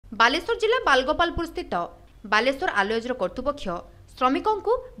बालेश्वर जिला बालगोपालपुर स्थित बालेश्वर आलोजर कर्तृपक्ष श्रमिकों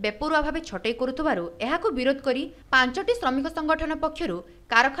को बेपरुआ भाव छटई करुथबारु एहाकु विरोध करी 5टी श्रमिक संगठन पक्षरु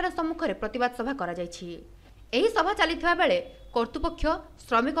कारखाना सम्मुखरे प्रतिवाद सभा करा जायछि। एही सभा चलिथिबा बेले कर्तृपक्ष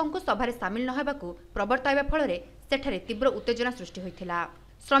श्रमिकों को सभारे सामिल न हेबाकु प्रवर्ताइबा फलरे सेठारे तीव्र उत्तेजना सृष्टि होइथिला।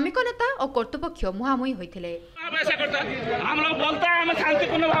 श्रमिक नेता और कर्तृपक्ष मुहामुही होइथिले। हम लोग बोलता है हम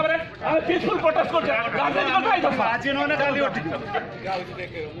शांतिपूर्ण भाव रे हम पीसफुल प्रोटेस्ट करते हैं राजनीति करता है सब आज इन्होंने गाली उठी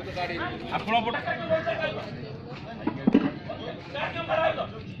आपण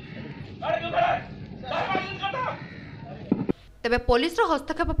तबे पुलिस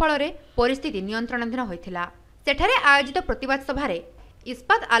हस्तक्षेप फल परिस्थिति नियंत्रणाधीन होइथिला। सेठारे आयोजित प्रतिवाद सभारे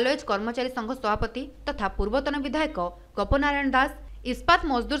इस्पात आलोज कर्मचारी संघ सभापति तथा पूर्वतन विधायक गोपनारायण दास, इस्पात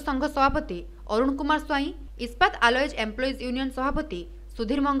मजदूर संघ सभापति अरुण कुमार स्वाई, इस्पात आलोज एम्प्लॉइज यूनियन सभापति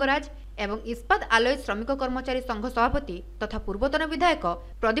सुधीर मंगराज एवं इस्पात आलोज श्रमिक कर्मचारी संघ सभापति तथा पूर्वतन विधायक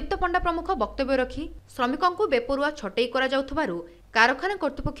प्रदीप्त पंडा प्रमुख वक्तव्य रखी श्रमिकों को बेपरुआ छटई करा जाउथबारु कारखाना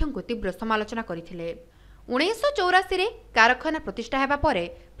कर्तृपक्षଙ୍କୁ तीव्र समालोचना करथिले। 1984 रे कारखाना प्रतिष्ठा हेबा परे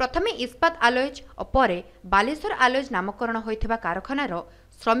प्रथमे इस्पात आलोज और परे बालेश्वर आलोज नामकरण होइथिबा कारखानार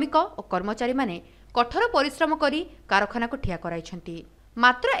श्रमिक और कर्मचारी माने कठोर परिश्रम करी कारखाना को ठिया कराइछंती।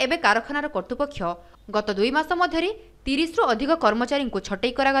 मात्र एबे कारखानार कर्तृपक्ष गत 2 मास मध्यरे 30 रु अधिक कर्मचारी को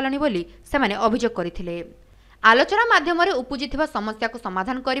छटई करागलानी बोली सेमाने अभियोग करथिले। आलोचना माध्यम उपजिथिबा समस्या को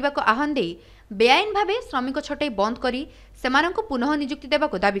समाधान करने को आह्वान दे बेआईन भावे श्रमिक छटई बंद करी सेमानंकु पुनः नियुक्ति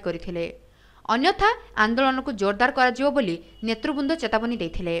देबाको दाबी करथिले। अन्यथा आंदोलन को जोरदार करा बोली नेतृवृंद चेतावनी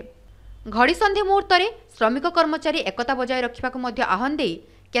देथिले। घड़ी संधि मुहूर्त श्रमिक कर्मचारी एकता बजाय रखा आह्वान दे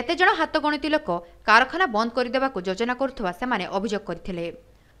केते जण हाथ गणित लोक कारखाना बंद करदेबाको योजना करुथबा सेमाने अभियोग करथिले।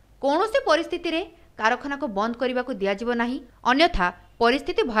 कौनसी परिस्थिति रे कारखाना को बंद करने को दियाजिबो नाही, अन्यथा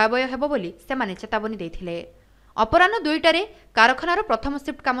परिस्थिति भयावह हेबो बोली सेमाने चेतावनी देथिले। अपराह्न 2टारे कारखानार प्रथम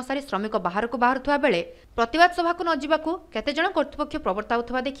शिफ्ट काम सारी श्रमिक बाहर को बाहरुवा बेले प्रतिवाद सभा को न जिबाकू केते जण कर्तृपक्ष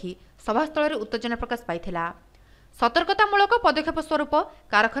प्रवर्ताउथबा देखि सभास्थल उत्तेजना प्रकाश पाइथिला। सतर्कतामूलक पदक्षेप स्वरूप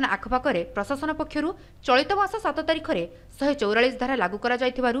कारखाना आखपाखरे प्रशासन पक्षरु चलित मास 7 तारिख रे 144 धारा लागू करा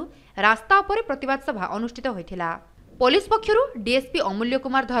जायथिबारु रास्ता उपरे प्रतिवाद सभा अनुष्ठित होइथिला। पुलिस पक्षरु डीएसपी अमूल्य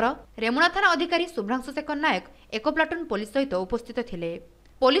कुमार धर, रेमुणा थाना अधिकारी शुभ्रांशु शेखर नायक एक प्लाटून पुलिस सहित उपस्थित थिले।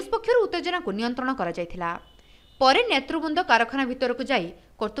 पुलिस पक्षरु उत्तेजना को नियंत्रण करा जायथिला। परे नेतृवृंद कारखाना भितर को जाई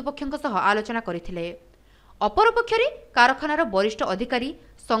कर्तृपक्षक सह आलोचना करथिले। अपरपक्षरे कारखानार वरिष्ठ अधिकारी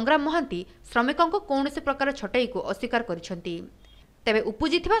संग्राम महांती श्रमिकों को कौनसी प्रकार छटई को अस्वीकार करिसेंती। तेबे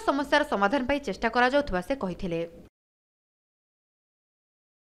उपजिथिबा समस्यार समाधान पाई चेष्टा करा जाउथबा से कहिथिले।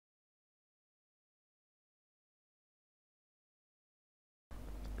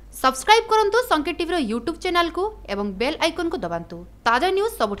 सब्सक्राइब करंतु संकेत टीवी यूट्यूब चैनल को एवं बेल आइकन को दबांतु ताजा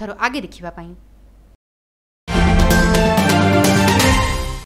न्यूज सबुठारु आगे देखिबा पाई।